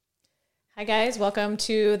Hi guys, welcome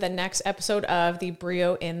to the next episode of the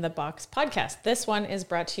Brio in the Box podcast. This one is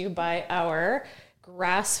brought to you by our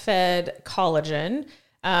grass-fed collagen.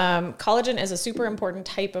 Collagen is a super important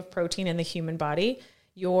type of protein in the human body.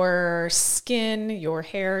 Your skin, your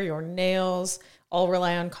hair, your nails all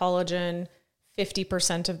rely on collagen.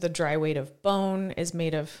 50% of the dry weight of bone is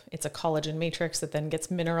made of, it's a collagen matrix that then gets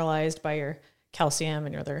mineralized by your calcium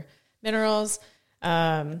and your other minerals.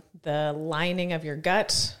 The lining of your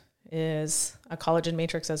gut is a collagen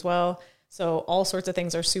matrix as well. So all sorts of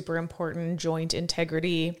things are super important. Joint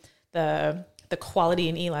integrity, the quality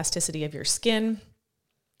and elasticity of your skin,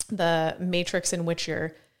 the matrix in which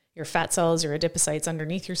your fat cells, your adipocytes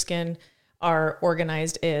underneath your skin are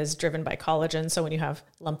organized is driven by collagen. So when you have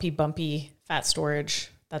lumpy, bumpy fat storage,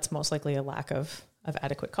 that's most likely a lack of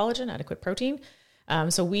adequate collagen, adequate protein.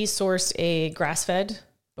 So we sourced a grass-fed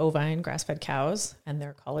bovine, grass-fed cows and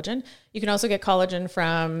their collagen. You can also get collagen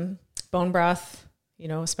from bone broth,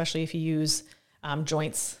 especially if you use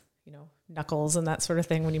joints, knuckles and that sort of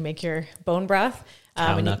thing when you make your bone broth.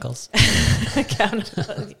 Cow knuckles.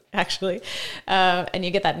 Actually. And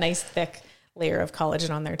you get that nice thick layer of collagen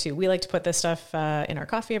on there too. We like to put this stuff in our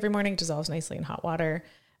coffee every morning. It dissolves nicely in hot water.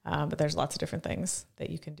 But there's lots of different things that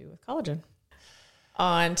you can do with collagen.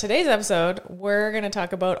 On today's episode, we're going to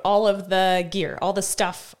talk about all of the gear, all the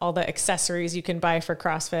stuff, all the accessories you can buy for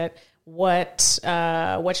CrossFit. What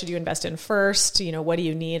should you invest in first? What do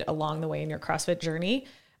you need along the way in your CrossFit journey?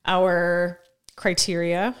 Our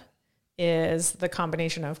criteria is the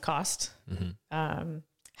combination of cost, how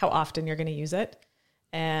often you're going to use it,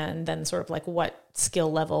 and then sort of like what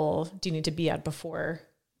skill level do you need to be at before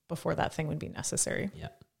that thing would be necessary. Yeah.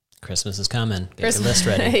 Christmas is coming. Get your list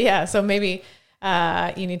ready. Yeah. So maybe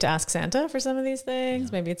you need to ask Santa for some of these things.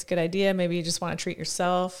 Yeah. Maybe it's a good idea. Maybe you just want to treat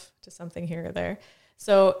yourself to something here or there.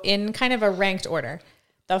 So in kind of a ranked order,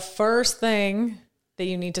 the first thing that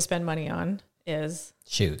you need to spend money on is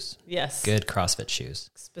shoes. Yes. Good CrossFit shoes.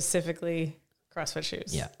 Specifically CrossFit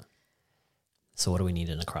shoes. Yeah. So what do we need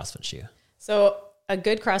in a CrossFit shoe? So a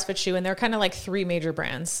good CrossFit shoe, and they're kind of like three major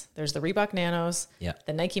brands. There's the Reebok Nanos,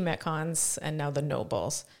 the Nike Metcons, and now the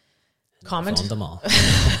Nobles. Common to them all.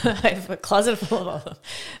 I have a closet full of all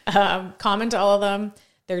of them. Common to all of them.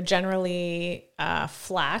 They're generally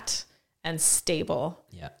flat and stable.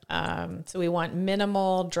 Yeah. So we want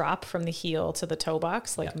minimal drop from the heel to the toe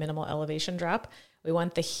box, like minimal elevation drop. We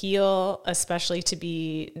want the heel especially to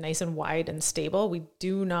be nice and wide and stable. We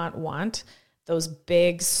do not want those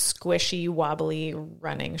big, squishy, wobbly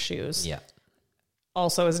running shoes. Yeah.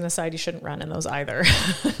 Also, as an aside, you shouldn't run in those either,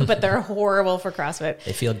 but they're horrible for CrossFit.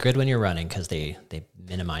 They feel good when you're running because they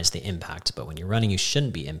minimize the impact, but when you're running, you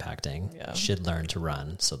shouldn't be impacting. Yeah. You should learn to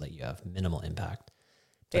run so that you have minimal impact.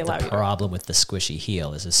 But the problem with the squishy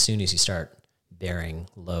heel is as soon as you start bearing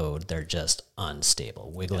load, they're just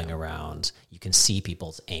unstable, wiggling around. You can see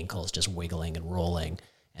people's ankles just wiggling and rolling.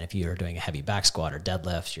 And if you're doing a heavy back squat or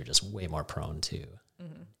deadlift, you're just way more prone to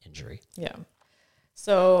injury. Yeah.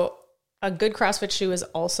 So a good CrossFit shoe is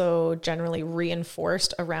also generally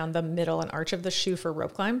reinforced around the middle and arch of the shoe for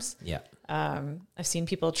rope climbs. Yeah. I've seen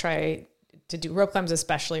people try to do rope climbs,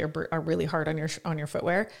 especially are really hard on your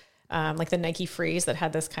footwear. Like the Nike Freeze that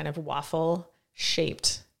had this kind of waffle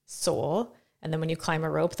shaped sole. And then when you climb a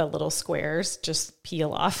rope, the little squares just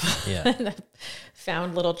peel off. Yeah. And I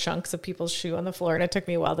found little chunks of people's shoe on the floor, and it took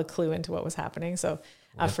me a while to clue into what was happening. So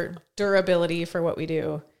for durability for what we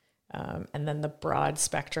do, and then the broad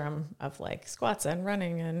spectrum of like squats and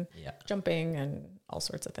running and jumping and all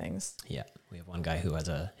sorts of things. Yeah. We have one guy who has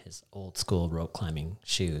his old school rope climbing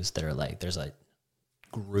shoes that are like, there's a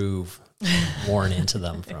groove worn into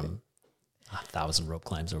them from 1,000 rope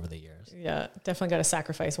climbs over the years. Yeah, definitely got to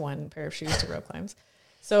sacrifice one pair of shoes to rope climbs.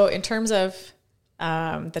 So in terms of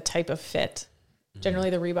the type of fit, generally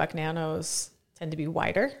the Reebok Nanos tend to be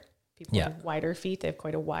wider. People have wider feet. They have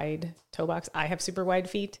quite a wide toe box. I have super wide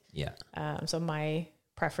feet. Yeah. So my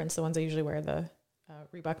preference, the ones I usually wear, the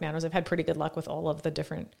Reebok Nanos. I've had pretty good luck with all of the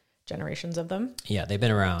different generations of them. Yeah, they've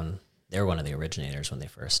been around. They're one of the originators when they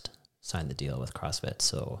first signed the deal with CrossFit.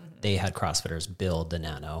 So they had CrossFitters build the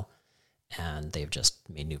Nano, and they've just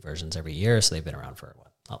made new versions every year. So they've been around for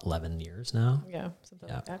 11 years now. Yeah, something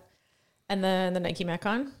like that. And then the Nike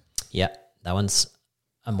Metcon. Yeah, that one's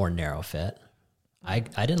a more narrow fit. I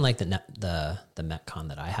didn't like the Metcon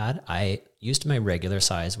that I had. I used my regular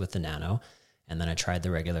size with the Nano, and then I tried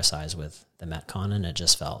the regular size with the Metcon, and it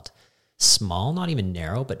just felt small, not even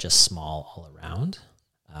narrow, but just small all around.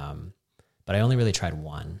 But I only really tried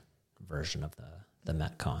one version of the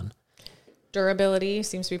Metcon. Durability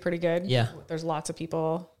seems to be pretty good. Yeah. There's lots of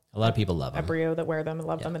people. A lot of people love them. At Brio that wear them and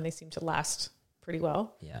love them, and they seem to last pretty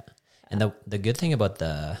well. Yeah. And the good thing about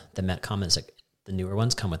the Metcom is like the newer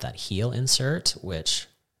ones come with that heel insert, which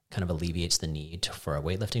kind of alleviates the need for a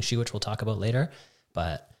weightlifting shoe, which we'll talk about later.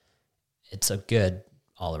 But it's a good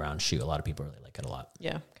all-around shoe. A lot of people really like it a lot.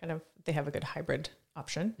 Yeah, kind of. They have a good hybrid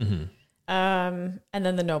option. Mm-hmm. And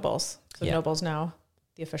then the Nobles. So Nobles now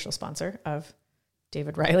the official sponsor of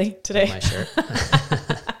David Riley today. My shirt.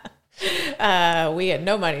 We had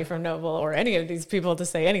no money from Noble or any of these people to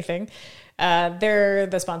say anything. They're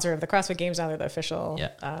the sponsor of the CrossFit Games. Now they're the official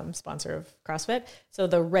sponsor of CrossFit. So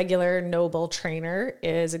the regular Noble trainer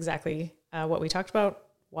is exactly what we talked about.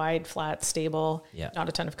 Wide, flat, stable, not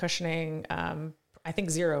a ton of cushioning. I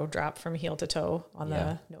think 0 drop from heel to toe on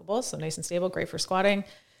the Noble. So nice and stable, great for squatting.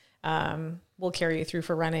 We'll carry you through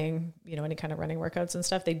for running, any kind of running workouts and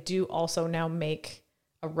stuff. They do also now make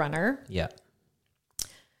a runner. Yeah.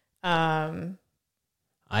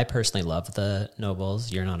 I personally love the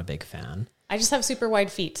Nobles. You're not a big fan. I just have super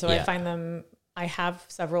wide feet. So I find them, I have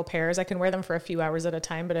several pairs. I can wear them for a few hours at a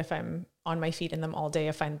time, but if I'm on my feet in them all day,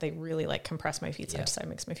 I find they really like compress my feet. So it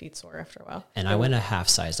makes my feet sore after a while. And I went a half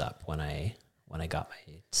size up when I got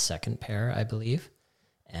my second pair, I believe.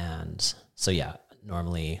 And so,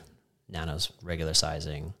 normally Nano's regular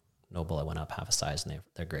sizing. Noble, I went up half a size and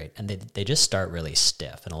they're great. And they just start really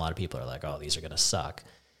stiff. And a lot of people are like, oh, these are going to suck.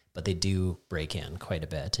 But they do break in quite a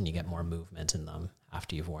bit and you get more movement in them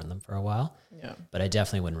after you've worn them for a while. Yeah. But I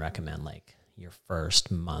definitely wouldn't recommend like your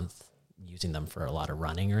first month using them for a lot of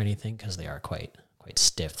running or anything because they are quite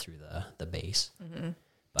stiff through the base. Mm-hmm.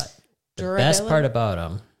 But the best part about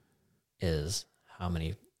them is how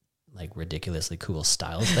many like ridiculously cool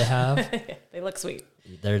styles they have. They look sweet.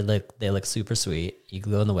 They look super sweet. You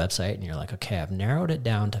go on the website and you're like, okay, I've narrowed it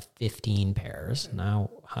down to 15 pairs. Now,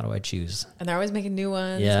 how do I choose? And they're always making new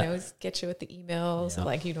ones. Yeah. They always get you with the emails.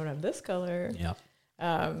 Like, you don't have this color.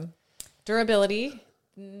 Yeah. Durability,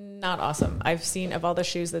 not awesome. I've seen of all the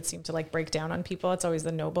shoes that seem to like break down on people, it's always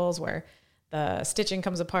the Nobles where the stitching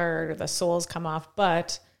comes apart or the soles come off.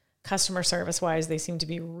 But customer service wise, they seem to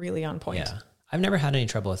be really on point. Yeah. I've never had any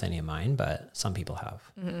trouble with any of mine, but some people have.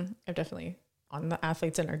 Mm-hmm. I've definitely, on the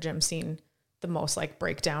athletes in our gym, seen the most like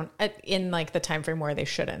breakdown in like the time frame where they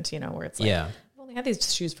shouldn't, where it's like, I've only had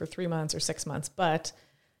these shoes for 3 months or 6 months, but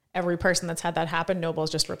every person that's had that happen, Noble's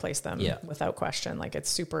just replaced them without question. Like it's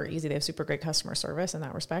super easy. They have super great customer service in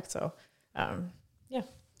that respect. So, they look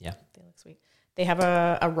sweet. They have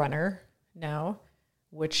a runner now,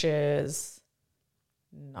 which is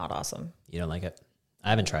not awesome. You don't like it?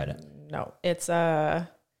 I haven't tried it. No, it's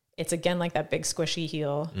again like that big squishy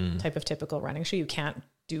heel type of typical running shoe. You can't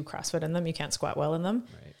do CrossFit in them. You can't squat well in them.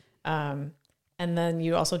 Right. And then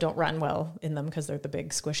you also don't run well in them because they're the big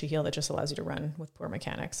squishy heel that just allows you to run with poor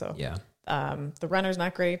mechanics. So the runner's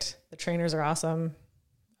not great. The trainers are awesome.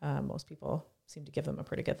 Most people seem to give them a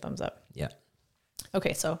pretty good thumbs up. Yeah.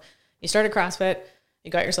 Okay, so you started CrossFit.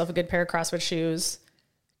 You got yourself a good pair of CrossFit shoes.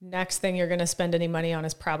 Next thing you're going to spend any money on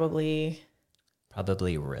is probably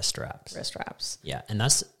wrist wraps. Wrist wraps. Yeah. And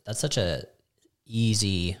that's such a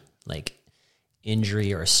easy, like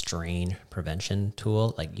injury or strain prevention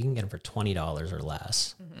tool. Like you can get them for $20 or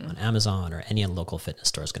less on Amazon, or any local fitness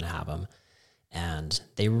store is going to have them. And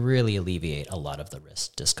they really alleviate a lot of the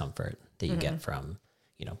wrist discomfort that you get from,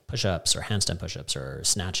 push-ups or handstand push-ups or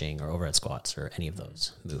snatching or overhead squats or any of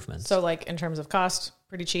those movements. So like in terms of cost,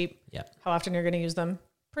 pretty cheap. Yeah. How often you're going to use them?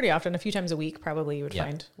 Pretty often, a few times a week, probably you would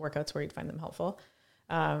find workouts where you'd find them helpful.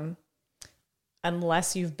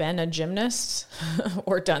 Unless you've been a gymnast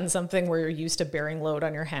or done something where you're used to bearing load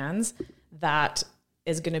on your hands, that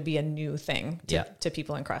is going to be a new thing to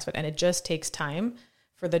people in CrossFit. And it just takes time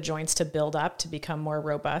for the joints to build up, to become more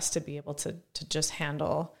robust, to be able to just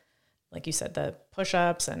handle, like you said, the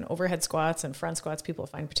push-ups and overhead squats and front squats people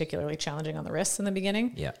find particularly challenging on the wrists in the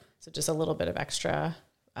beginning. Yeah. So just a little bit of extra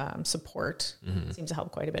support seems to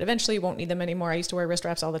help quite a bit. Eventually you won't need them anymore. I used to wear wrist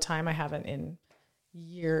wraps all the time. I haven't in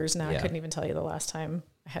years now. I couldn't even tell you the last time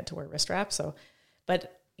I had to wear wrist wraps. So,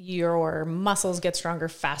 but your muscles get stronger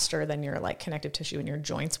faster than your like connective tissue, and your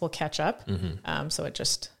joints will catch up. So it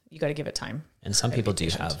just, you got to give it time. And some people do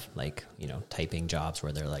have like, typing jobs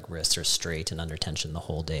where their like wrists are straight and under tension the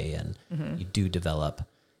whole day. And you do develop,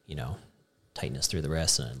 tightness through the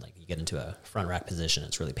wrist, and like you get into a front rack position,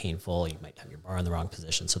 it's really painful. You might have your bar in the wrong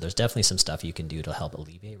position. So there's definitely some stuff you can do to help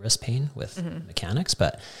alleviate wrist pain with mechanics,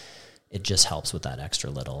 but it just helps with that extra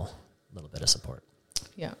little bit of support.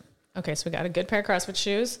 Yeah. Okay. So we got a good pair of CrossFit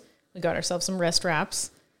shoes. We got ourselves some wrist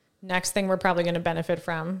wraps. Next thing we're probably going to benefit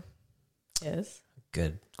from is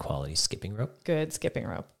good quality skipping rope. Good skipping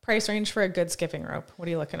rope. Price range for a good skipping rope. What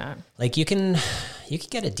are you looking at? Like you can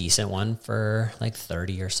get a decent one for like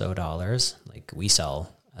 $30 or so. Like we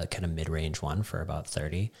sell a kind of mid-range one for about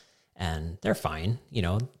 30, and they're fine. You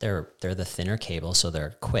know, they're the thinner cable, so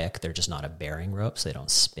they're quick. They're just not a bearing rope, so they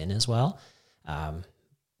don't spin as well.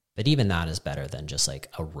 But even that is better than just like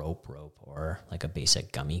a rope or like a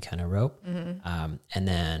basic gummy kind of rope. And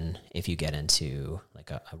then if you get into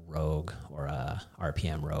like a Rogue or a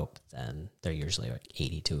RPM rope, then they're usually like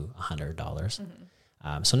 $80 to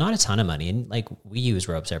 $100. So not a ton of money. And like we use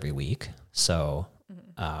ropes every week. So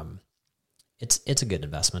it's a good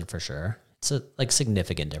investment for sure. It's a like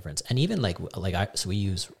significant difference. And even so we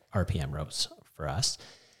use RPM ropes for us.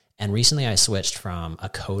 And recently I switched from a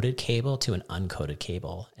coated cable to an uncoated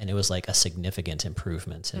cable, and it was like a significant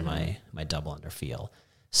improvement in my double under feel.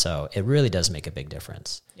 So it really does make a big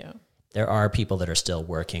difference. Yeah. There are people that are still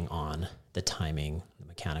working on the timing, the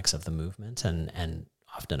mechanics of the movement, and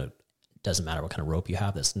often it doesn't matter what kind of rope you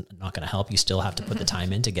have, that's not going to help. You still have to put the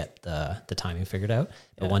time in to get the timing figured out.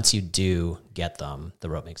 But once you do get them, the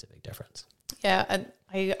rope makes a big difference. Yeah. And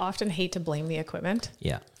I often hate to blame the equipment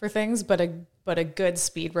for things, but a good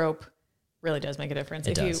speed rope really does make a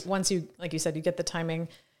difference. Once you, like you said, you get the timing.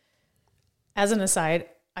 As an aside,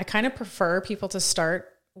 I kind of prefer people to start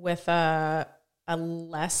with a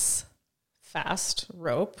less fast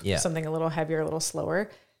rope, something a little heavier, a little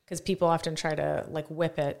slower, because people often try to like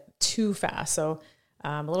whip it too fast. So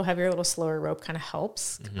a little heavier, a little slower rope kind of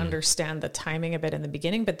helps understand the timing a bit in the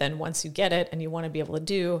beginning. But then once you get it and you want to be able to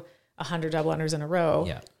do 100 double unders in a row,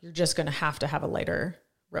 you're just going to have a lighter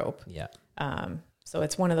rope. Yeah. So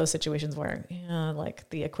it's one of those situations where, like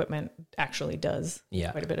the equipment actually does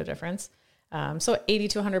quite a bit of difference. So $80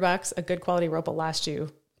 to $100, a good quality rope will last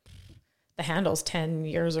you the handles 10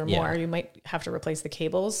 years or more. You might have to replace the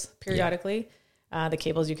cables periodically. The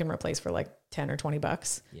cables you can replace for like 10 or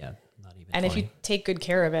 $20. Yeah. Not even and 20. if you take good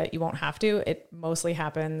care of it, you won't have to. It mostly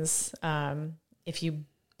happens if you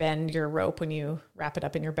bend your rope when you wrap it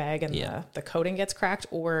up in your bag and the coating gets cracked,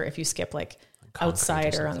 or if you skip like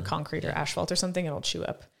outside or on concrete or asphalt or something, it'll chew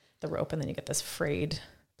up the rope, and then you get this frayed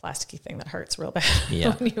plasticky thing that hurts real bad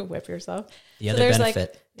when you whip yourself. The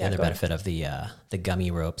other benefit of the gummy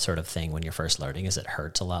rope sort of thing when you're first learning is it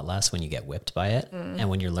hurts a lot less when you get whipped by it. And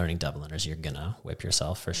when you're learning double unders, you're gonna whip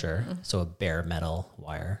yourself for sure. So a bare metal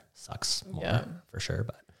wire sucks more for sure.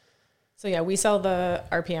 But so we sell the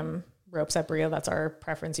RPM ropes at Brio. That's our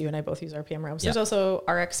preference. You and I both use RPM ropes. There's also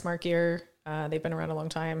RX Smart Gear. They've been around a long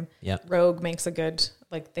time. Rogue makes a good,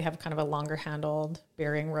 like they have kind of a longer handled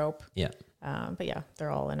bearing rope. But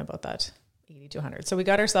they're all in about that 80 to 100. So we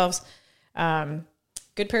got ourselves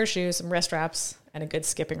good pair of shoes, some wrist wraps, and a good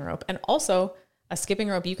skipping rope. And also a skipping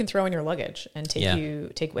rope you can throw in your luggage and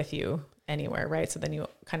take with you anywhere, right? So then you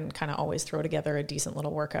can kind of always throw together a decent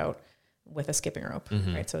little workout with a skipping rope,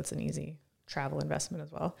 right? So it's an easy travel investment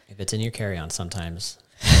as well. If it's in your carry-on, sometimes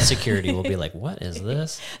security will be like, what is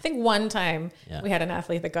this? I think one time we had an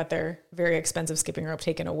athlete that got their very expensive skipping rope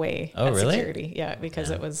taken away at really? security. Yeah, because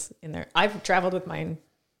it was in there. I've traveled with mine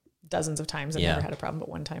dozens of times and never had a problem, but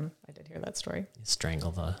one time I did hear that story. You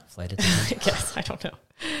strangle the flight attendant. I guess, I don't know.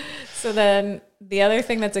 So then the other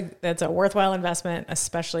thing that's a worthwhile investment,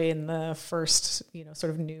 especially in the first,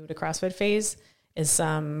 sort of new to CrossFit phase, is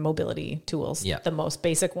some mobility tools. The most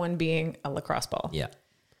basic one being a lacrosse ball.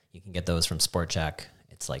 You can get those from Sport Check.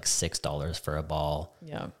 It's like $6 for a ball.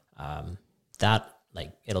 That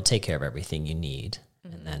it'll take care of everything you need.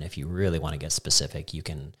 And then if you really want to get specific, you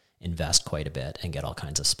can invest quite a bit and get all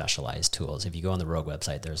kinds of specialized tools. If you go on the Rogue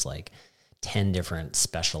website, there's like 10 different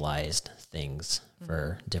specialized things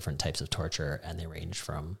for different types of torture, and they range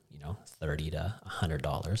from, $30 to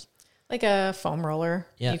 $100. Like a foam roller.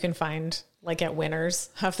 You can find like at Winners,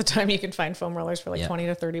 half the time you can find foam rollers for like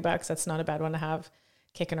 $20 to $30. That's not a bad one to have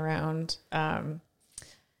kicking around.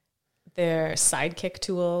 Their Sidekick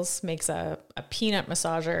tools makes a peanut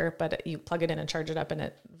massager, but you plug it in and charge it up and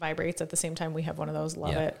it vibrates at the same time. We have one of those.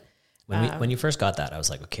 Love it. When you first got that, I was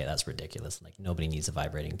like, okay, that's ridiculous. Like nobody needs a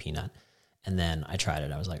vibrating peanut. And then I tried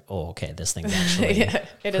it. I was like, oh, okay, this thing's actually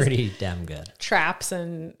pretty damn good. Traps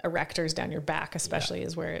and erectors down your back, especially,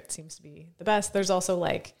 is where it seems to be the best. There's also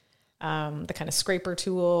like the kind of scraper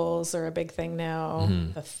tools are a big thing now.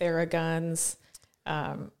 The Theraguns,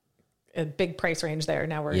 a big price range there.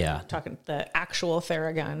 Now we're talking the actual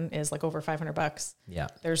Theragun is like over $500.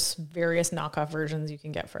 There's various knockoff versions you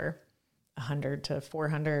can get for $100 to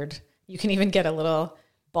 $400. You can even get a little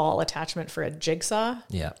ball attachment for a jigsaw.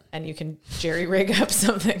 And you can jerry rig up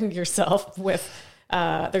something yourself with,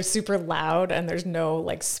 they're super loud and there's no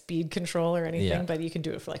like speed control or anything, but you can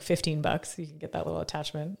do it for like $15. You can get that little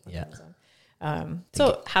attachment.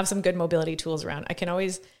 So have some good mobility tools around. You can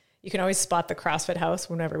always spot the CrossFit house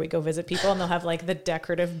whenever we go visit people, and they'll have like the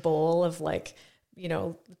decorative bowl of like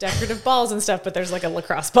decorative balls and stuff, but there's like a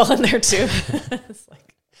lacrosse ball in there too. It's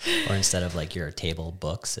like, or instead of like your table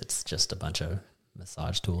books, it's just a bunch of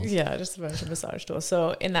massage tools. Yeah, just a bunch of massage tools.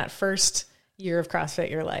 So in that first year of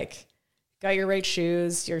CrossFit, you're like, got your right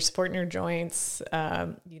shoes, you're supporting your joints,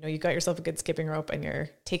 you got yourself a good skipping rope, and you're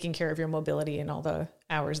taking care of your mobility in all the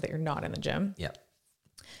hours that you're not in the gym. Yeah.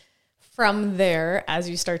 From there, as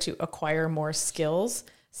you start to acquire more skills,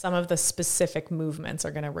 some of the specific movements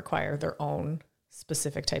are going to require their own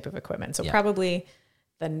specific type of equipment. So probably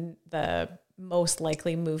the most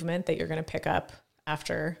likely movement that you're going to pick up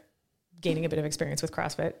after gaining a bit of experience with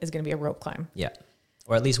CrossFit is going to be a rope climb. Yeah.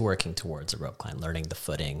 Or at least working towards a rope climb, learning the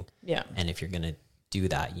footing. Yeah. And if you're going to do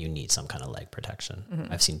that, you need some kind of leg protection.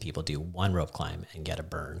 Mm-hmm. I've seen people do one rope climb and get a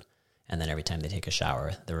burn. And then every time they take a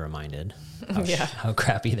shower, they're reminded how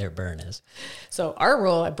crappy their burn is. So our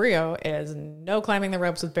rule at Brio is no climbing the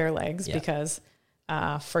ropes with bare legs because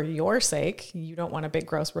for your sake, you don't want a big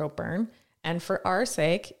gross rope burn. And for our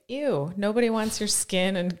sake, nobody wants your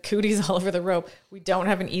skin and cooties all over the rope. We don't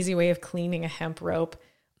have an easy way of cleaning a hemp rope.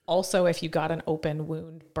 Also, if you got an open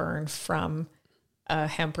wound burn from a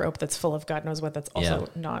hemp rope that's full of God knows what, that's also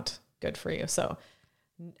not good for you. So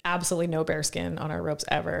absolutely no bare skin on our ropes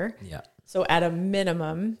ever. Yeah. So at a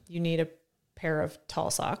minimum, you need a pair of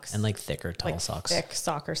tall socks. And like thicker tall socks. Thick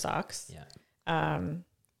soccer socks. Yeah.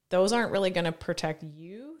 Those aren't really going to protect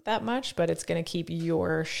you that much, but it's going to keep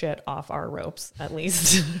your shit off our ropes at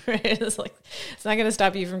least. Right? It's not going to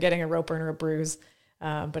stop you from getting a rope burn or a bruise,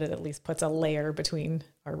 but it at least puts a layer between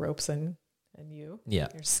our ropes and you. Yeah.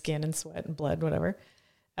 Your skin and sweat and blood, whatever.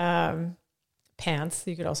 Pants.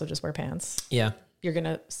 You could also just wear pants. Yeah. You're going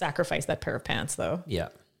to sacrifice that pair of pants though. Yeah.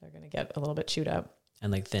 They're going to get a little bit chewed up.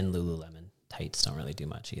 And like thin Lululemon tights don't really do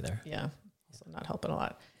much either. Yeah. Also not helping a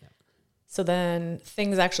lot. Yeah. So then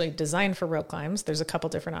things actually designed for rope climbs, there's a couple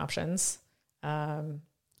different options.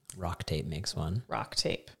 Rock tape makes one. Rock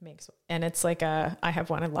tape makes, and it's like I have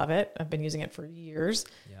one. I love it. I've been using it for years.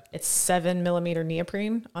 Yeah. It's 7 millimeter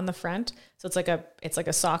neoprene on the front. So it's like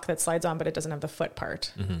a sock that slides on, but it doesn't have the foot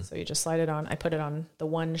part. Mm-hmm. So you just slide it on. I put it on the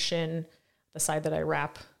one shin, the side that I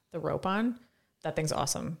wrap the rope on. That thing's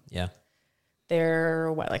awesome. Yeah.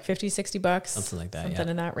 They're like $50, $60, something like that. Something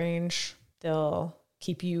in that range. They'll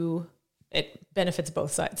keep you, it benefits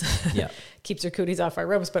both sides. Yeah. Keeps your cooties off our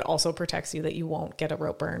ropes, but also protects you that you won't get a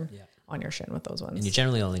rope burn on your shin with those ones. And you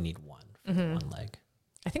generally only need one for one leg.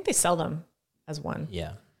 I think they sell them as one.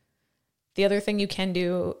 Yeah. The other thing you can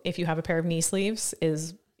do if you have a pair of knee sleeves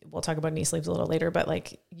is, we'll talk about knee sleeves a little later, but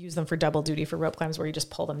like use them for double duty for rope climbs where you just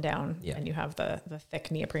pull them down and you have the thick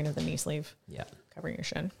neoprene of the knee sleeve covering your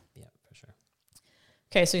shin. Yeah, for sure.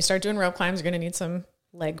 Okay, so you start doing rope climbs, you're going to need some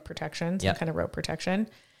leg protection, some kind of rope protection.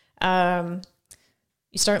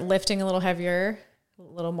 You start lifting a little heavier, a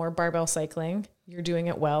little more barbell cycling. You're doing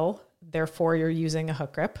it well. Therefore, you're using a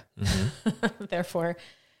hook grip. Mm-hmm. Therefore,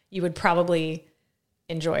 you would probably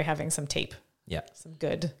enjoy having some tape. Yeah. Some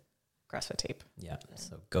good CrossFit tape. Yeah.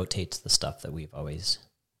 So goat tape's the stuff that we've always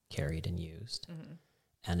carried and used. Mm-hmm.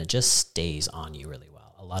 And it just stays on you really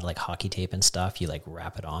well. A lot of like hockey tape and stuff, you like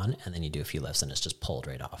wrap it on and then you do a few lifts and it's just pulled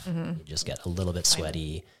right off. Mm-hmm. You just get a little bit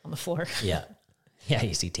sweaty. On the floor. Yeah. Yeah,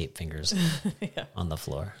 you see tape fingers on the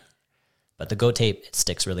floor. But the goat tape, it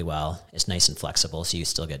sticks really well. It's nice and flexible, so you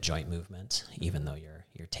still get joint movement, even though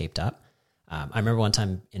you're taped up. I remember one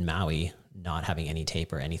time in Maui, not having any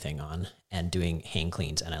tape or anything on and doing hang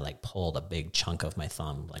cleans, and I like pulled a big chunk of my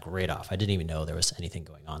thumb like right off. I didn't even know there was anything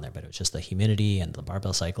going on there, but it was just the humidity and the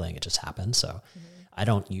barbell cycling. It just happened. So I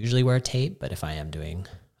don't usually wear tape, but if I am doing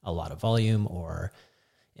a lot of volume or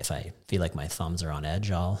if I feel like my thumbs are on edge,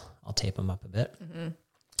 I'll tape them up a bit. Mm-hmm.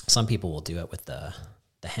 Some people will do it with the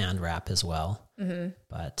hand wrap as well. Mm-hmm.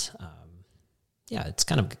 But it's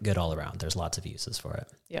kind of good all around. There's lots of uses for it.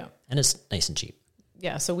 Yeah. And it's nice and cheap.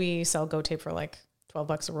 Yeah. So we sell goat tape for like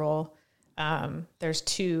 $12 a roll.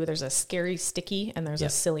 There's a scary sticky and there's a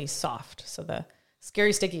silly soft. So the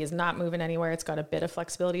scary sticky is not moving anywhere. It's got a bit of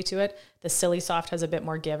flexibility to it. The silly soft has a bit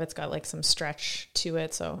more give. It's got like some stretch to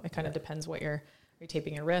it. So it kind of depends what you're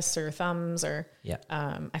taping your wrists or your thumbs or,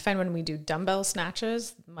 I find when we do dumbbell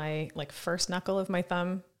snatches, my like first knuckle of my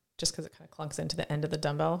thumb, just cause it kind of clunks into the end of the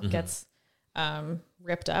dumbbell, gets,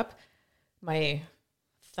 ripped up. My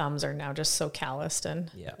thumbs are now just so calloused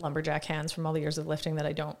and lumberjack hands from all the years of lifting that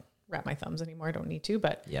I don't wrap my thumbs anymore. I don't need to,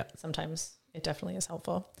 but sometimes it definitely is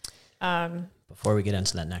helpful. Before we get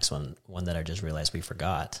into that next one that I just realized we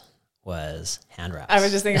forgot was hand wraps. I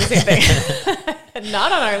was just thinking the same thing.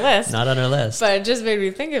 Not on our list. Not on our list. But it just made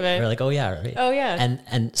me think of it. We're like, oh yeah, right. Oh yeah.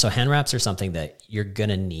 And so hand wraps are something that you're going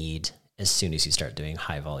to need as soon as you start doing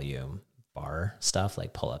high volume bar stuff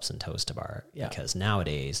like pull-ups and toes to bar, Yeah. because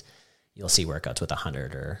nowadays you'll see workouts with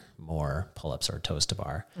 100 or more pull-ups or toes to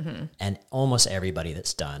bar. And almost everybody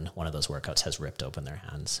that's done one of those workouts has ripped open their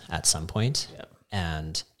hands at some point. Yeah.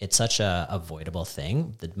 And it's such a avoidable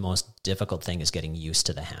thing. The most difficult thing is getting used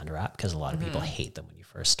to the hand wrap, because a lot of people hate them when you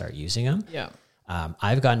first start using them. Yeah.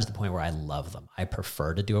 I've gotten to the point where I love them. I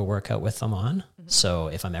prefer to do a workout with them on. So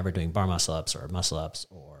if I'm ever doing bar muscle ups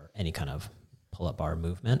or any kind of pull-up bar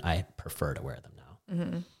movement, I prefer to wear them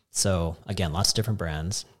now. So again, lots of different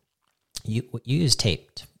brands. You use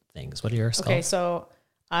taped things. What are yours Okay, called? so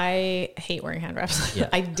I hate wearing hand wraps. Yeah.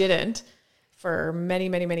 I didn't for many,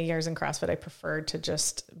 many, many years in CrossFit. I preferred to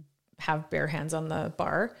just have bare hands on the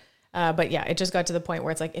bar. But yeah, it just got to the point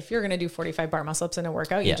where it's like, if you're going to do 45 bar muscle ups in a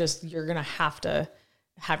workout, Yeah. you're going to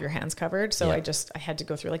have your hands covered. So Yeah. I had to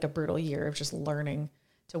go through like a brutal year of just learning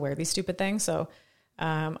to wear these stupid things. So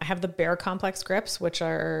I have the Bear Complex grips, which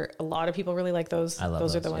are, a lot of people really like those. I love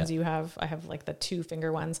those are those, the ones you have. I have like the 2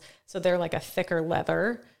 finger ones. So they're like a thicker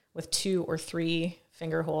leather with 2 or 3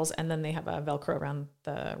 finger holes. And then they have a Velcro around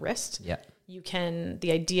the wrist. Yeah.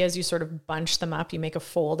 The idea is you sort of bunch them up, you make a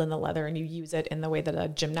fold in the leather and you use it in the way that a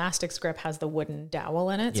gymnastics grip has the wooden dowel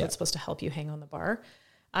in it. So it's supposed to help you hang on the bar.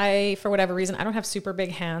 For whatever reason, I don't have super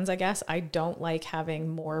big hands, I guess. I don't like having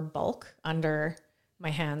more bulk under my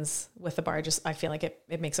hands with the bar. I feel like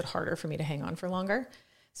it makes it harder for me to hang on for longer.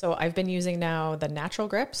 So I've been using now the natural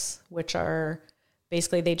grips, which are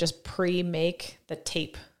basically, they just pre-make the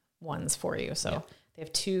tape ones for you. So they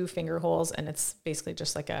have 2 finger holes and it's basically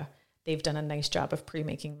just like they've done a nice job of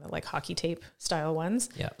pre-making the like hockey tape style ones.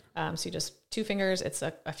 Yeah. So you just 2 fingers, it's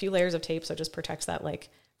a few layers of tape. So it just protects that like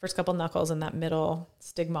first couple knuckles and that middle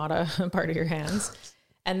stigmata part of your hands.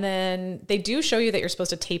 And then they do show you that you're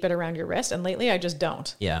supposed to tape it around your wrist. And lately I just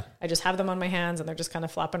don't. Yeah. I just have them on my hands and they're just kind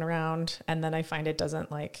of flopping around. And then I find it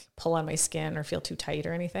doesn't like pull on my skin or feel too tight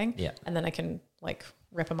or anything. Yeah. And then I can like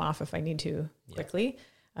rip them off if I need to quickly.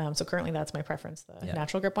 So currently that's my preference, the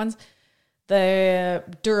natural grip ones. The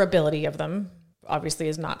durability of them obviously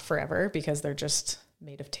is not forever because they're just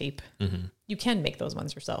made of tape. You can make those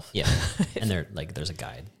ones yourself. Yeah. And they're like, there's a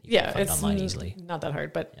guide. You can find it's online easily. not that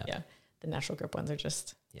hard, but the natural grip ones are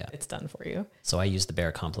just, it's done for you. So I use the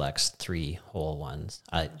Bear Complex 3-hole ones.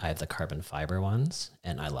 I have the carbon fiber ones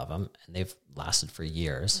and I love them and they've lasted for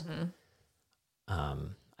years.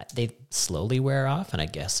 They slowly wear off. And I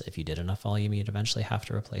guess if you did enough volume, you'd eventually have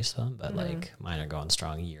to replace them. But like mine are going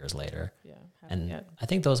strong years later. Yeah. And I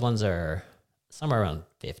think those ones are somewhere around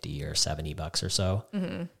 $50 or $70 or so.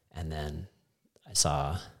 And then I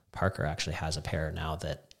saw Parker actually has a pair now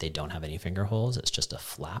that they don't have any finger holes. It's just a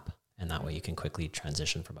flap. And that way you can quickly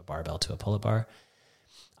transition from a barbell to a pull-up bar.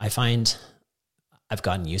 I find I've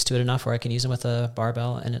gotten used to it enough where I can use them with a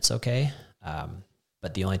barbell and it's okay.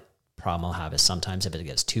 But the only problem I'll have is sometimes if it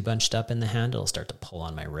gets too bunched up in the hand, it'll start to pull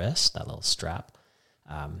on my wrist, that little strap.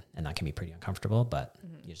 And that can be pretty uncomfortable, but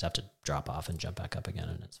you just have to drop off and jump back up again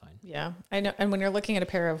and it's fine. Yeah, I know. And when you're looking at a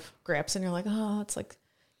pair of grips and you're like, oh, it's like,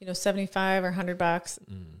 $75 or $100,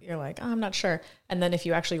 you're like, oh, I'm not sure. And then if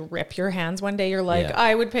you actually rip your hands one day, you're like,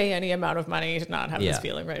 I would pay any amount of money to not have this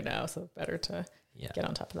feeling right now. So better to get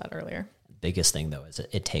on top of that earlier. Biggest thing though, is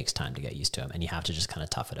it takes time to get used to them and you have to just kind of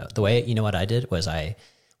tough it out. The way, what I did was I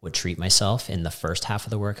would treat myself in the first half of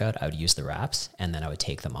the workout. I would use the wraps and then I would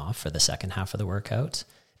take them off for the second half of the workout,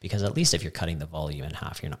 because at least if you're cutting the volume in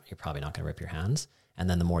half, you're probably not going to rip your hands. And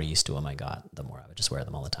then the more used to them I got, the more I would just wear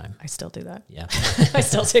them all the time. I still do that. Yeah. I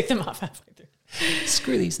still take them off halfway through.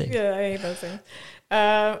 Screw these things. Yeah, I hate those things.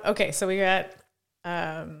 Okay, so we got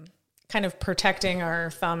kind of protecting our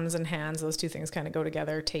thumbs and hands. Those 2 things kind of go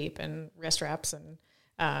together, tape and wrist wraps and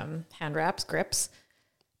hand wraps, grips.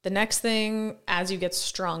 The next thing, as you get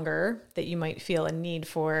stronger, that you might feel a need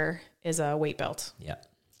for is a weight belt. Yeah.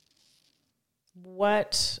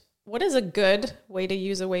 What is a good way to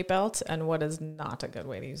use a weight belt and what is not a good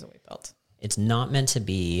way to use a weight belt? It's not meant to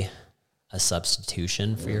be a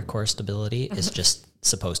substitution for your core stability. It's just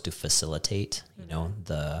supposed to facilitate,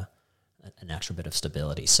 an extra bit of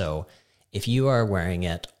stability. So if you are wearing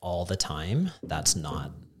it all the time, that's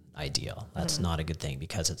not ideal. That's not a good thing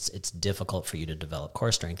because it's difficult for you to develop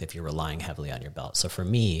core strength if you're relying heavily on your belt. So for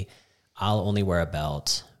me, I'll only wear a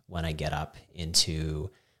belt when I get up into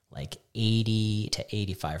like 80 to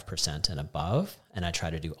 85% and above. And I try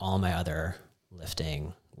to do all my other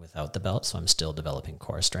lifting without the belt. So I'm still developing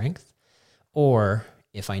core strength. Or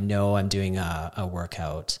if I know I'm doing a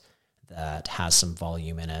workout that has some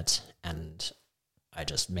volume in it and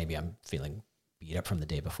maybe I'm feeling beat up from the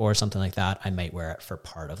day before or something like that, I might wear it for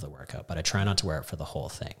part of the workout, but I try not to wear it for the whole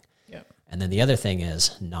thing. Yeah. And then the other thing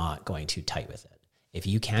is not going too tight with it. if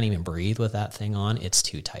you can't even breathe with that thing on, it's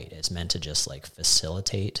too tight. It's meant to just like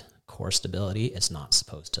facilitate core stability. It's not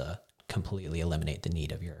supposed to completely eliminate the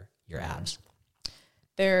need of your abs.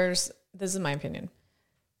 This is my opinion.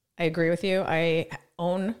 I agree with you. I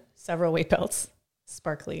own several weight belts,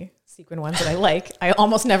 sparkly sequin ones that I like. I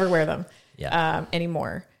almost never wear them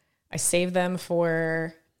anymore. I save them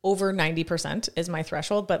for over 90% is my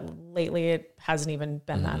threshold, but lately it hasn't even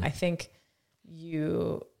been that. I think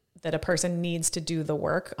that a person needs to do the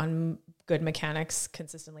work on good mechanics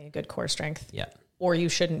consistently, a good core strength. Yeah. Or you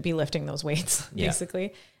shouldn't be lifting those weights,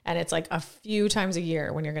 basically. And it's like a few times a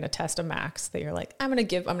year when you're going to test a max that you're like, I'm going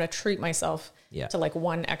to treat myself to like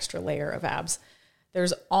one extra layer of abs.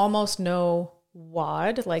 There's almost no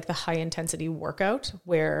WOD, like the high intensity workout,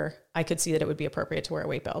 where I could see that it would be appropriate to wear a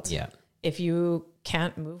weight belt. Yeah. If you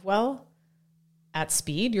can't move well at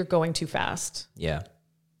speed, you're going too fast. Yeah.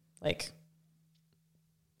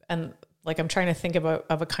 And I'm trying to think of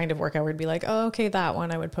a kind of workout where it'd be like, oh, okay, that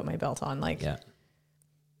one I would put my belt on.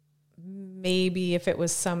 Maybe if it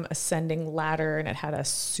was some ascending ladder and it had a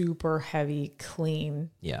super heavy clean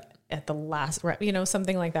at the last rep,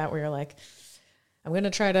 something like that, where you're like, I'm going to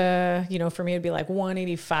try to, for me, it'd be like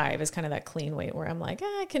 185 is kind of that clean weight where I'm like,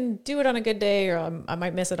 I can do it on a good day, or I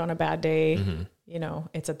might miss it on a bad day.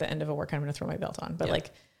 It's at the end of a workout, I'm going to throw my belt on.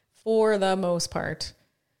 But for the most part,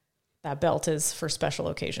 that belt is for special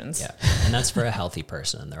occasions. Yeah. And that's for a healthy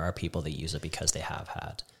person. There are people that use it because they have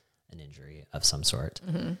had an injury of some sort.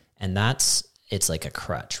 And it's like a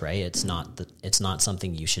crutch, right? It's not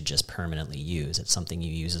something you should just permanently use. It's something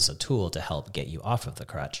you use as a tool to help get you off of the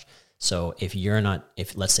crutch. So if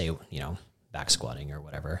let's say, back squatting or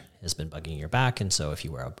whatever has been bugging your back, and so if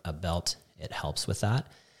you wear a belt, it helps with that.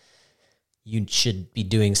 You should be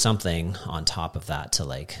doing something on top of that to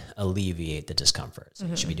like alleviate the discomfort. So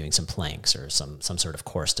you should be doing some planks or some sort of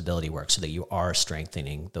core stability work so that you are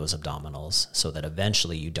strengthening those abdominals so that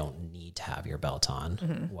eventually you don't need to have your belt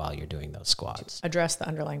on while you're doing those squats. Address the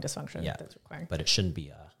underlying dysfunction that's required. But it shouldn't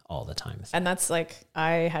be all the time. And that's like,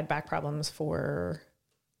 I had back problems for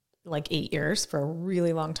like 8 years, for a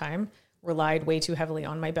really long time, relied way too heavily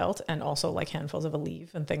on my belt, and also like handfuls of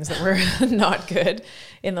Aleve and things that were not good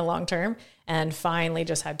in the long term. And finally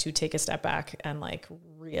just had to take a step back and like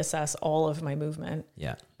reassess all of my movement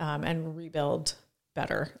and rebuild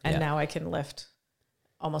better. And now I can lift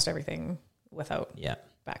almost everything without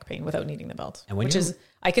back pain, without needing the belt, and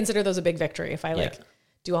I consider those a big victory. If I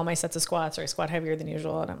do all my sets of squats, or I squat heavier than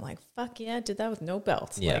usual, and I'm like, fuck yeah, I did that with no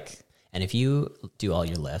belt. And if you do all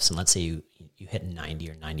your lifts, and let's say you hit 90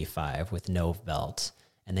 or 95 with no belt,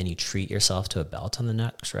 and then you treat yourself to a belt on the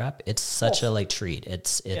next rep, it's such a treat.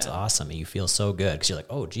 It's awesome. And you feel so good because you're like,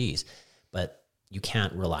 oh geez, but you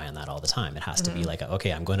can't rely on that all the time. It has to be like,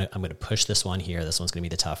 okay, I'm going to push this one here. This one's going to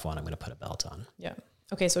be the tough one. I'm going to put a belt on. Yeah.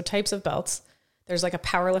 Okay. So types of belts, there's like a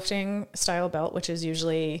powerlifting style belt, which is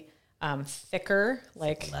usually thicker,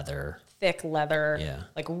 like thick leather,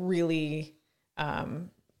 like really,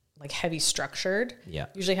 like heavy structured.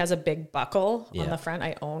 Usually has a big buckle on the front.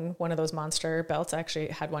 I own one of those monster belts. I actually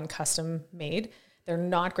had one custom made. They're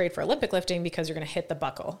not great for Olympic lifting because you're going to hit the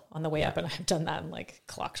buckle on the way up. And I've done that and like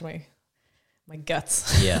clocked my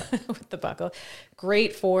guts with the buckle.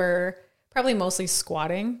 Great for probably mostly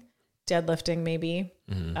squatting, deadlifting, maybe.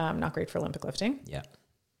 Not great for Olympic lifting.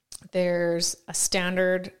 There's a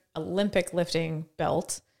standard Olympic lifting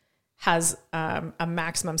belt, has a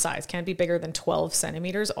maximum size, can't be bigger than 12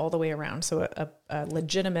 centimeters all the way around. So a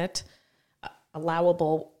legitimate,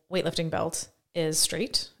 allowable weightlifting belt is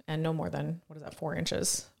straight and no more than, 4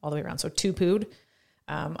 inches all the way around. So two-pood.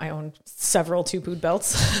 I own several two-pood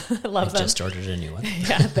belts. I love them. Just ordered a new one.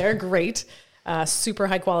 They're great. Super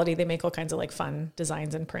high quality. They make all kinds of like fun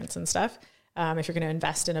designs and prints and stuff. If you're going to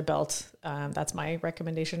invest in a belt, that's my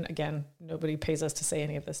recommendation. Again, nobody pays us to say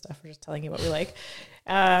any of this stuff. We're just telling you what we like.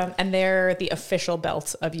 And they're the official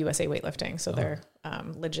belt of USA Weightlifting. So they're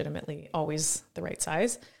legitimately always the right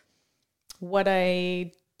size. What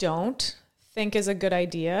I don't think is a good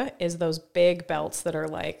idea is those big belts that are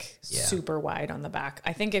like super wide on the back.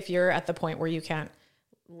 I think if you're at the point where you can't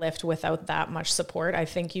lift without that much support, I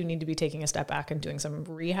think you need to be taking a step back and doing some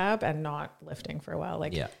rehab and not lifting for a while.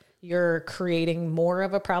 You're creating more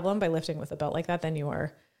of a problem by lifting with a belt like that than you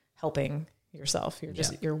are helping yourself.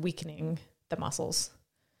 You're weakening the muscles.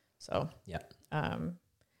 So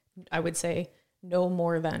I would say no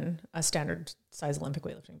more than a standard size Olympic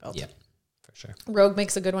weightlifting belt. Yeah, for sure. Rogue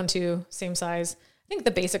makes a good one too. Same size. I think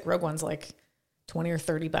the basic Rogue one's like $20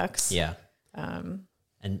 or $30. Yeah.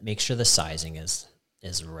 And make sure the sizing is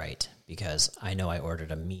is right, because I know I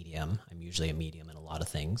ordered a medium. I'm usually a medium in a lot of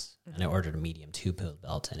things. And I ordered a medium 2-pool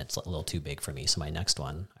belt, and it's a little too big for me. So my next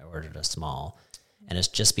one, I ordered a small. And it's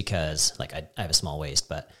just because like I have a small waist,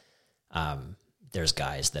 but there's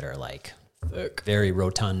guys that are like very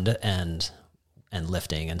rotund and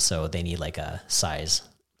lifting. And so they need like a size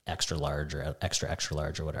extra large or extra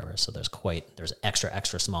large or whatever. So there's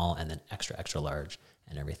extra small and then extra large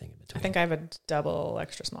and everything in between. I think I have a double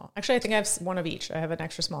extra small. Actually, I think I have one of each. I have an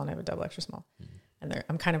extra small and I have a double extra small. And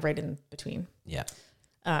I'm kind of right in between. Yeah.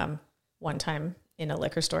 One time in a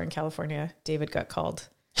liquor store in California, David got called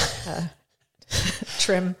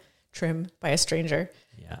trim by a stranger.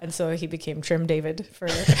 Yeah. And so he became Trim David for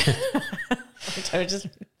which I would just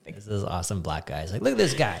think. This is awesome black guys. Like, look at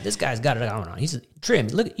this guy. This guy's got it going on. He's trim.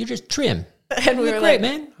 Look, you're just trim. And we were great, like,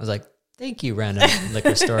 man. I was like, thank you, random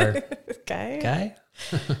liquor store guy.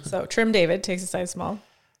 So Trim David takes a size small.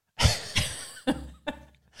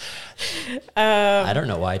 I don't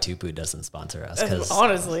know why Tupu doesn't sponsor us. Because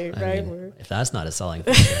honestly, right? If that's not a selling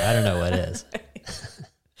feature, I don't know what is.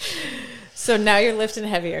 So now you're lifting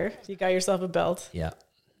heavier. You got yourself a belt. Yeah.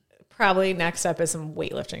 Probably next up is some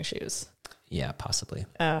weightlifting shoes. Yeah, possibly.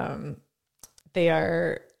 They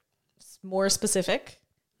are more specific,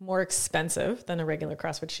 more expensive than a regular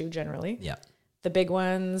CrossFit shoe generally. Yeah. The big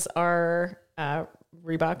ones are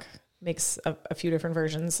Reebok makes a few different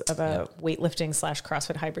versions of a weightlifting /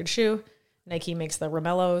 CrossFit hybrid shoe. Nike makes the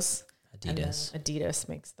Romellos. Adidas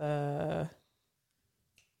makes the...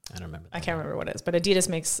 I don't remember. I can't remember what it is, but Adidas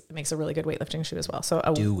makes a really good weightlifting shoe as well. So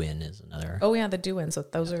Dewin is another. Oh yeah, the Dewin. So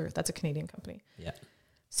that's a Canadian company. Yeah.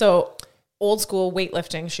 So old school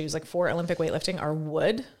weightlifting shoes, like for Olympic weightlifting, are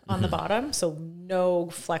wood on the bottom. So no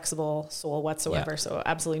flexible sole whatsoever. Yeah. So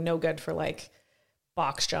absolutely no good for like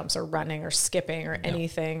box jumps or running or skipping or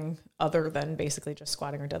anything other than basically just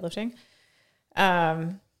squatting or deadlifting.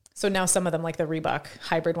 So now some of them, like the Reebok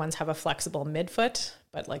hybrid ones, have a flexible midfoot,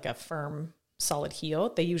 but like a firm, solid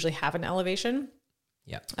heel. They usually have an elevation.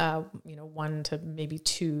 Yeah. 1 to maybe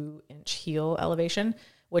 2 inch heel elevation,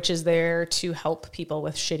 which is there to help people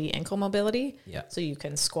with shitty ankle mobility. Yeah. So you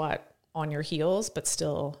can squat on your heels, but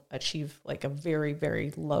still achieve like a very,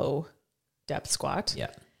 very low depth squat.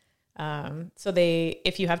 Yeah. So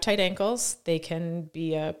if you have tight ankles, they can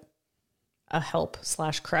be a help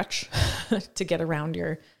 / crutch to get around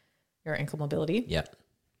your ankle mobility. Yeah.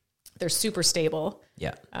 They're super stable.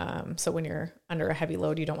 Yeah. So when you're under a heavy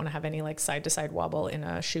load, you don't want to have any like side to side wobble in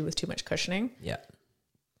a shoe with too much cushioning. Yeah.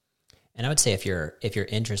 And I would say if you're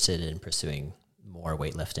interested in pursuing more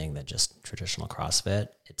weightlifting than just traditional CrossFit,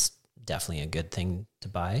 it's definitely a good thing to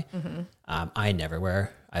buy. Mm-hmm.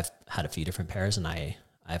 I've had a few different pairs, and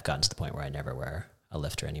I've gotten to the point where I never wear a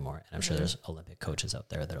lifter anymore. And I'm sure there's Olympic coaches out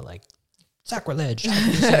there that are like, sacrilege.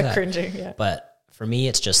 Cringing, yeah. But for me,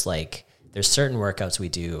 it's just like, there's certain workouts we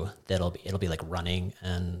do it'll be like running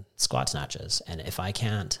and squat snatches. And if I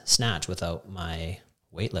can't snatch without my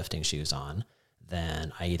weightlifting shoes on,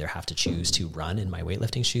 then I either have to choose to run in my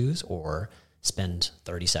weightlifting shoes or spend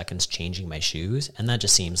 30 seconds changing my shoes. And that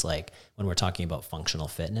just seems like, when we're talking about functional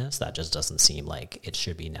fitness, that just doesn't seem like it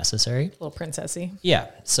should be necessary. A little princessy. Yeah.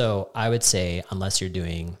 So I would say, unless you're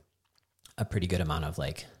doing a pretty good amount of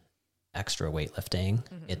like extra weightlifting,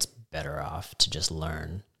 it's better off to just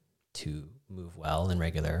learn to move well in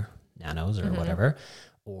regular nanos or whatever,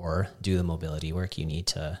 or do the mobility work you need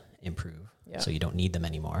to improve. Yeah. So you don't need them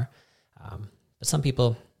anymore. But some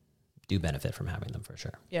people do benefit from having them for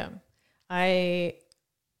sure. Yeah.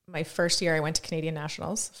 My first year I went to Canadian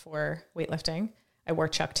Nationals for weightlifting. I wore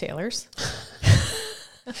Chuck Taylors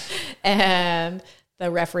and the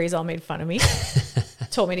referees all made fun of me,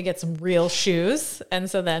 told me to get some real shoes. And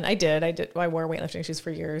so then I wore weightlifting shoes for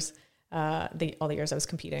years. All the years I was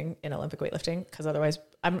competing in Olympic weightlifting, because otherwise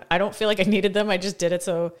I don't feel like I needed them. I just did it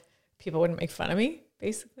so people wouldn't make fun of me,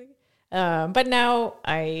 basically. But now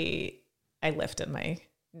I lift in my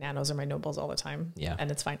nanos or my nobles all the time. Yeah. And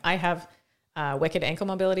it's fine. I have wicked ankle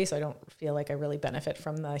mobility, so I don't feel like I really benefit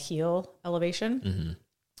from the heel elevation. Mm-hmm.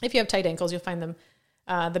 If you have tight ankles, you'll find them.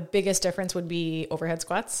 The biggest difference would be overhead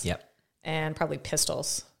squats. Yep. And probably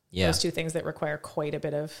pistols. Yeah. Those two things that require quite a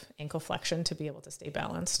bit of ankle flexion to be able to stay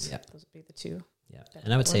balanced. Yeah. Those would be the two. Yeah.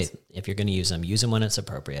 And I would say, if you're going to use them when it's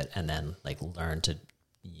appropriate, and then like learn to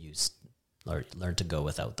go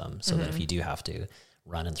without them, so that if you do have to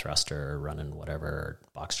run and thruster or run and whatever, or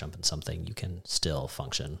box jump and something, you can still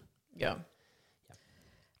function. Yeah.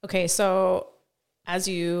 Okay. So as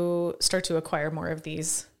you start to acquire more of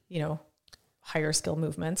these, higher skill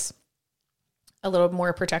movements, a little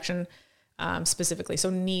more protection, specifically. So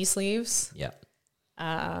knee sleeves. Yeah.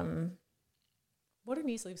 What are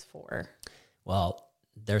knee sleeves for? Well,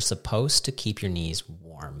 they're supposed to keep your knees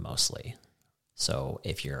warm mostly. So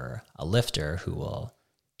if you're a lifter who will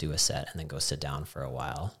do a set and then go sit down for a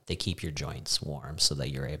while, they keep your joints warm so that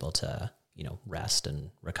you're able to, rest and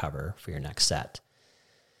recover for your next set.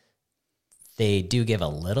 They do give a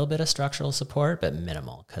little bit of structural support, but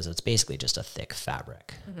minimal, because it's basically just a thick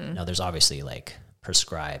fabric. Now, there's obviously like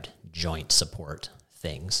prescribed joint support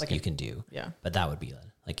things like you can do, but that would be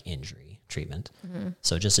like injury treatment.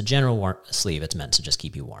 So just a general sleeve, it's meant to just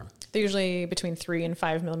keep you warm. They're usually between 3 and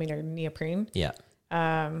 5 millimeter neoprene. Yeah.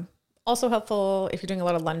 Also helpful if you're doing a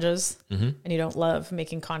lot of lunges and you don't love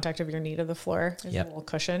making contact of your knee to the floor. There's a little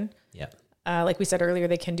cushion. Yeah. Like we said earlier,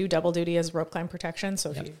 they can do double duty as rope climb protection.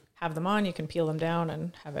 So if you have them on, you can peel them down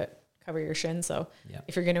and have it cover your shin. So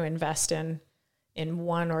if you're going to invest in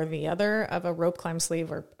one or the other of a rope climb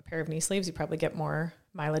sleeve or a pair of knee sleeves, you probably get more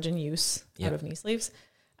mileage and use out of knee sleeves.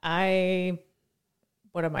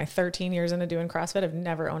 What am I, 13 years into doing CrossFit? I've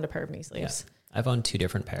never owned a pair of knee sleeves. Yeah. I've owned 2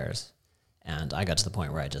 different pairs, and I got to the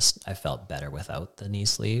point where I felt better without the knee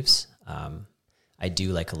sleeves. I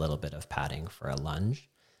do like a little bit of padding for a lunge,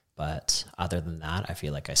 but other than that, I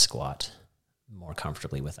feel like I squat more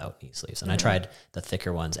comfortably without knee sleeves. And I tried the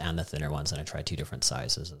thicker ones and the thinner ones, and I tried 2 different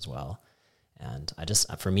sizes as well. And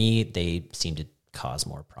for me, they seem to cause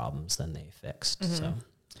more problems than they fixed. So.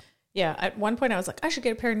 Yeah. At one point I was like, I should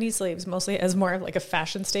get a pair of knee sleeves, mostly as more of like a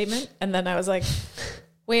fashion statement. And then I was like,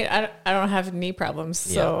 wait, I don't have knee problems.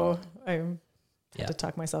 So I had to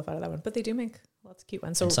talk myself out of that one, but they do make lots of cute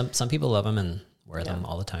ones. So and some people love them and wear them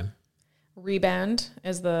all the time. Reband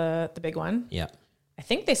is the big one. Yeah. I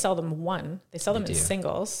think they sell them They sell them in do.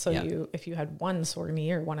 singles. So if you had one sore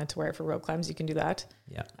knee or wanted to wear it for rope climbs, you can do that.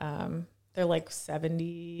 Yeah. They're like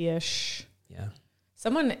 70-ish. Yeah.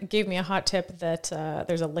 Someone gave me a hot tip that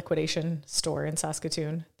there's a liquidation store in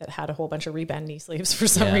Saskatoon that had a whole bunch of Reband knee sleeves for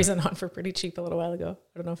some reason on for pretty cheap a little while ago.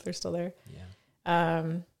 I don't know if they're still there. Yeah.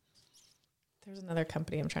 There's another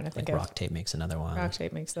company I'm trying to think like of. Rock Tape makes another one. Rock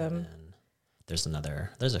Tape makes them. There's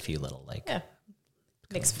a few little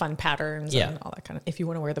makes fun patterns and all that kind of, if you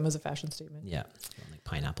want to wear them as a fashion statement. Yeah. Like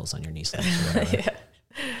pineapples on your knee sleeves or whatever.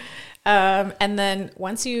 And then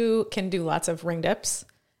once you can do lots of ring dips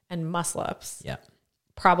and muscle ups,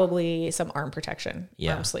 probably some arm protection,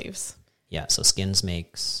 arm sleeves. Yeah. So Skins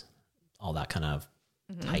makes all that kind of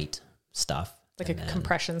tight stuff. Like a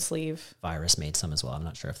compression sleeve. Virus made some as well. I'm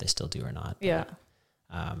not sure if they still do or not. Yeah.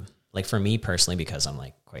 Like for me personally, because I'm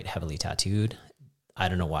like quite heavily tattooed, I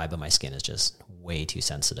don't know why, but my skin is just way too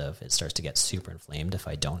sensitive. It starts to get super inflamed if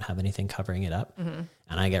I don't have anything covering it up. And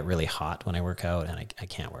I get really hot when I work out, and I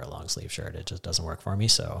can't wear a long sleeve shirt. It just doesn't work for me.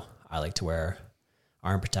 So I like to wear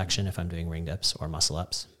arm protection if I'm doing ring dips or muscle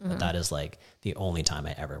ups. But that is like the only time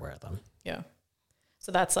I ever wear them. Yeah.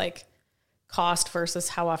 So that's like cost versus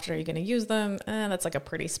how often are you going to use them? That's like a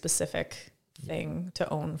pretty specific thing to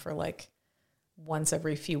own for like once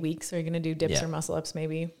every few weeks. Are you going to do dips or muscle ups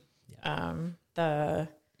maybe? Yeah. The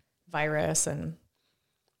Virus and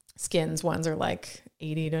Skins ones are like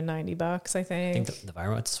 $80 to $90, I think. The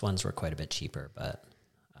Virus ones were quite a bit cheaper, but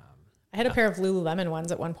I had a pair of Lululemon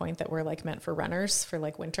ones at one point that were like meant for runners for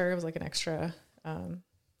like winter. It was like an extra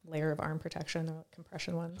layer of arm protection. They're like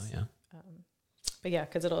compression ones. Oh yeah. But yeah,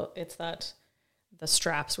 because it's the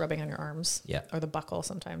straps rubbing on your arms, or the buckle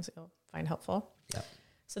sometimes you'll find helpful. Yeah.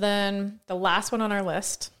 So then the last one on our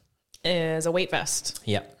list is a weight vest.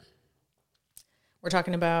 Yeah. We're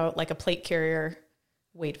talking about like a plate carrier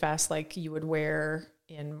weight vest like you would wear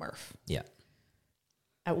in Murph. Yeah.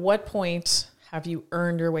 At what point have you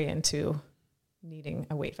earned your way into needing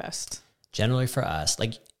a weight vest? Generally for us,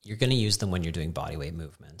 like you're going to use them when you're doing body weight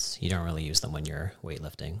movements. You don't really use them when you're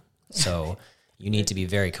weightlifting. So you need to be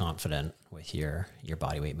very confident with your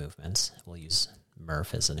body weight movements. We'll use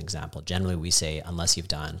Murph as an example. Generally we say, unless you've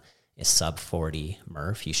done a sub 40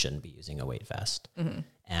 Murph, you shouldn't be using a weight vest.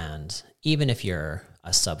 And even if you're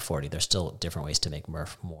a sub 40, there's still different ways to make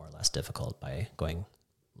Murph more or less difficult by going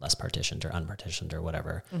less partitioned or unpartitioned or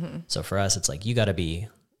whatever. So for us, it's like, you got to be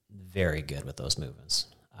very good with those movements.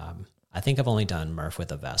 I think I've only done Murph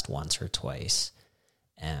with a vest once or twice,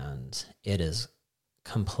 and it is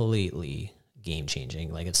completely game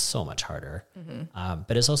changing. Like it's so much harder,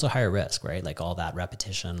 but it's also higher risk, right? Like all that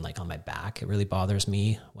repetition, like on my back, it really bothers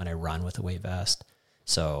me when I run with a weight vest.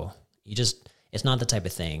 So it's not the type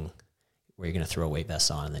of thing where you're going to throw a weight vest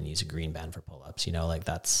on and then use a green band for pull-ups, like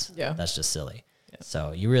that's just silly. Yeah.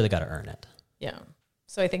 So you really got to earn it. Yeah.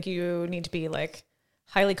 So I think you need to be like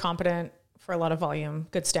highly competent for a lot of volume,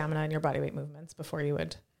 good stamina in your body weight movements before you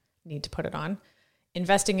would need to put it on.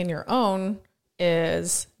 Investing in your own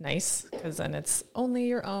is nice because then it's only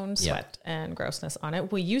your own sweat and grossness on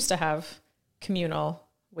it. We used to have communal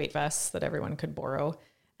weight vests that everyone could borrow.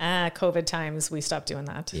 COVID times, we stopped doing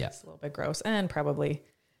that. Yeah. It's a little bit gross and probably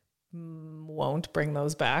won't bring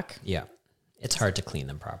those back. Yeah. It's hard to clean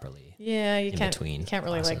them properly. Yeah, you can't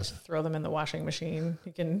really like throw them in the washing machine.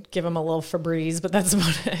 You can give them a little Febreze, but that's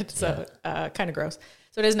about it. So kind of gross.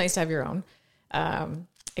 So it is nice to have your own.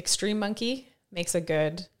 Extreme Monkey makes a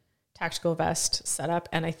good tactical vest setup,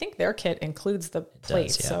 and I think their kit includes the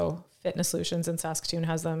plates. Does, yeah. So Fitness Solutions in Saskatoon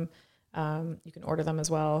has them. You can order them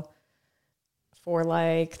as well. For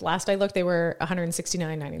like, last I looked, they were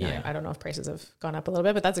 $169.99. Yeah. I don't know if prices have gone up a little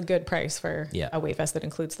bit, but that's a good price for a weight vest that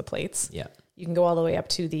includes the plates. Yeah. You can go all the way up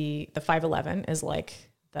to the 511 is like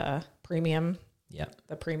the premium,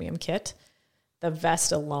 the premium kit. The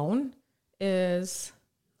vest alone is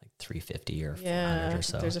like $350 or $400 or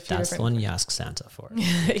so. There's a few That's the one you ask Santa for.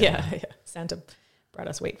 yeah. Santa brought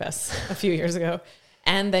us weight vests a few years ago.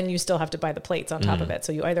 And then you still have to buy the plates on top of it.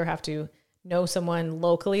 So you either have to know someone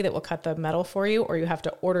locally that will cut the metal for you, or you have to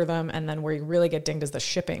order them. And then where you really get dinged is the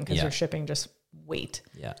shipping, because you're shipping just weight.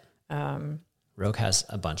 Yeah. Rogue has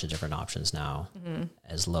a bunch of different options now,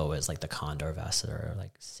 as low as like the Condor vests that are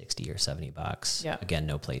like $60 or $70. Yeah. Again,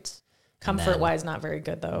 no plates. Comfort wise, not very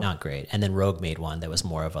good though. Not great. And then Rogue made one that was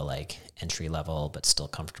more of a like entry level, but still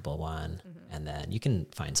comfortable one. And then you can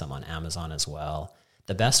find some on Amazon as well.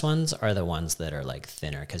 The best ones are the ones that are like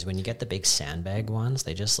thinner, because when you get the big sandbag ones,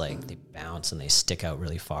 they just like, they bounce and they stick out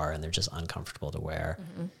really far and they're just uncomfortable to wear.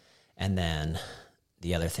 And then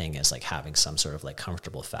the other thing is like having some sort of like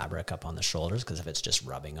comfortable fabric up on the shoulders, because if it's just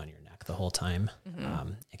rubbing on your neck the whole time,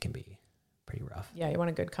 it can be pretty rough. Yeah, you want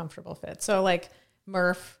a good comfortable fit. So like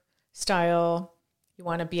Murph style, you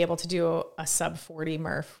want to be able to do a sub 40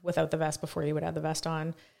 Murph without the vest before you would add the vest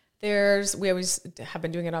on. We always have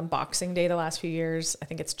been doing it on Boxing Day the last few years. I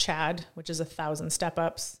think it's Chad, which is 1,000 step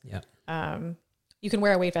ups. Yeah. You can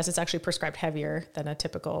wear a weight vest. It's actually prescribed heavier than a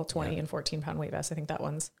typical 20 and 14 pound weight vest. I think that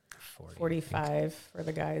one's 45 for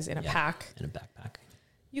the guys in a pack. In a backpack.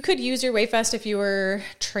 You could use your weight vest if you were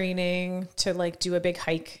training to like do a big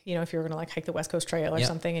hike, you know, if you were going to like hike the West Coast Trail or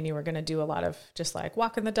something, and you were going to do a lot of just like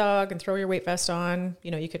walking the dog and throw your weight vest on, you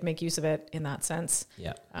know, you could make use of it in that sense.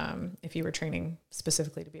 Yeah. If you were training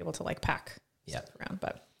specifically to be able to like pack stuff around.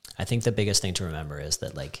 But I think the biggest thing to remember is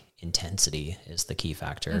that like intensity is the key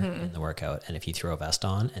factor in the workout. And if you throw a vest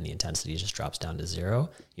on and the intensity just drops down to 0,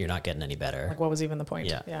 you're not getting any better. Like, what was even the point?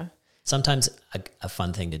 Yeah. Sometimes a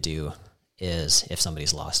fun thing to do is if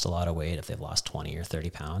somebody's lost a lot of weight, if they've lost 20 or 30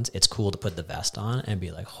 pounds, it's cool to put the vest on and be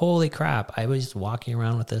like, holy crap, I was walking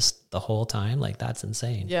around with this the whole time. Like, that's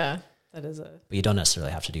insane. Yeah, that is But you don't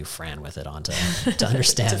necessarily have to do Fran with it on to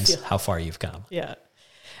understand how far you've come. Yeah.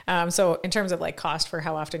 So in terms of like cost for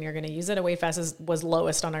how often you're going to use it, a weight vest was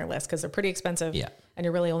lowest on our list because they're pretty expensive. Yeah. And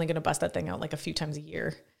you're really only going to bust that thing out like a few times a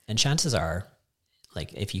year. And chances are,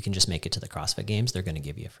 like, if you can just make it to the CrossFit Games, they're going to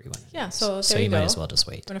give you a free one. Yeah. So you might as well just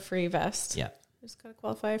wait. Want a free vest? Yeah. Just got to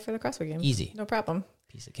qualify for the CrossFit Games. Easy. No problem.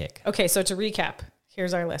 Piece of cake. Okay. So to recap,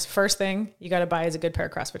 here's our list. First thing you got to buy is a good pair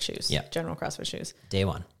of CrossFit shoes. Yeah. General CrossFit shoes. Day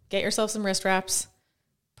one. Get yourself some wrist wraps,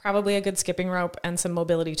 probably a good skipping rope, and some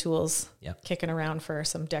mobility tools. Yep. Kicking around for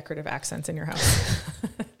some decorative accents in your house.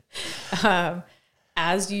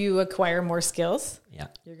 As you acquire more skills,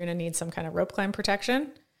 you're going to need some kind of rope climb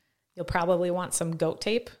protection. You'll probably want some goat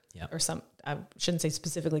tape or some, I shouldn't say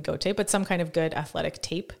specifically goat tape, but some kind of good athletic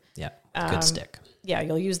tape. Yeah. Good stick. Yeah.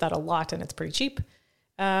 You'll use that a lot and it's pretty cheap.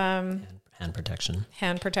 Hand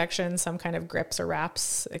protection. Some kind of grips or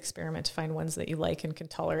wraps. Experiment to find ones that you like and can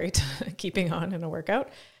tolerate keeping on in a workout.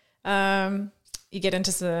 You get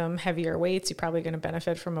into some heavier weights. You're probably going to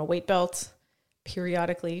benefit from a weight belt.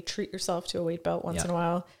 Periodically treat yourself to a weight belt once in a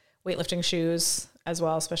while. Weightlifting shoes as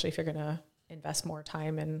well, especially if you're going to invest more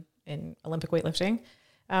time in Olympic weightlifting.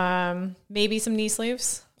 Maybe some knee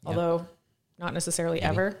sleeves, although not necessarily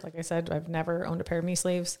ever. Like I said, I've never owned a pair of knee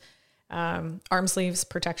sleeves. Arm sleeves,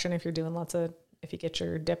 protection if you're doing if you get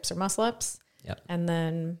your dips or muscle ups. Yep. And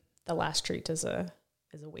then the last treat is a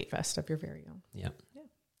weight vest of your very own. Yep. Yeah.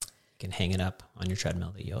 You can hang it up on your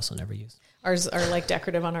treadmill that you also never use. Ours are like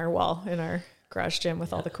decorative on our wall in our garage gym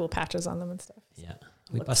with all the cool patches on them and stuff. Yeah.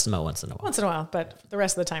 We bust them out once in a while. Once in a while, but the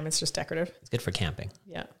rest of the time it's just decorative. It's good for camping.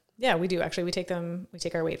 Yeah. Yeah, we do actually. We take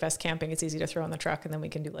our weight vest camping. It's easy to throw in the truck, and then we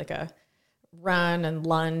can do like a run and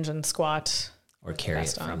lunge and squat. Or carry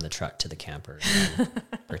it from the truck to the camper and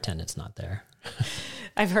pretend it's not there.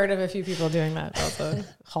 I've heard of a few people doing that, also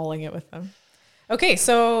hauling it with them. Okay,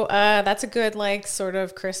 so that's a good like sort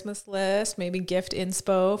of Christmas list, maybe gift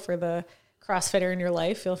inspo for the CrossFitter in your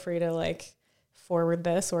life. Feel free to like forward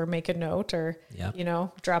this or make a note or,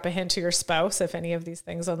 drop a hint to your spouse if any of these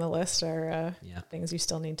things on the list are things you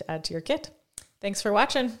still need to add to your kit. Thanks for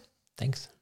watching. Thanks.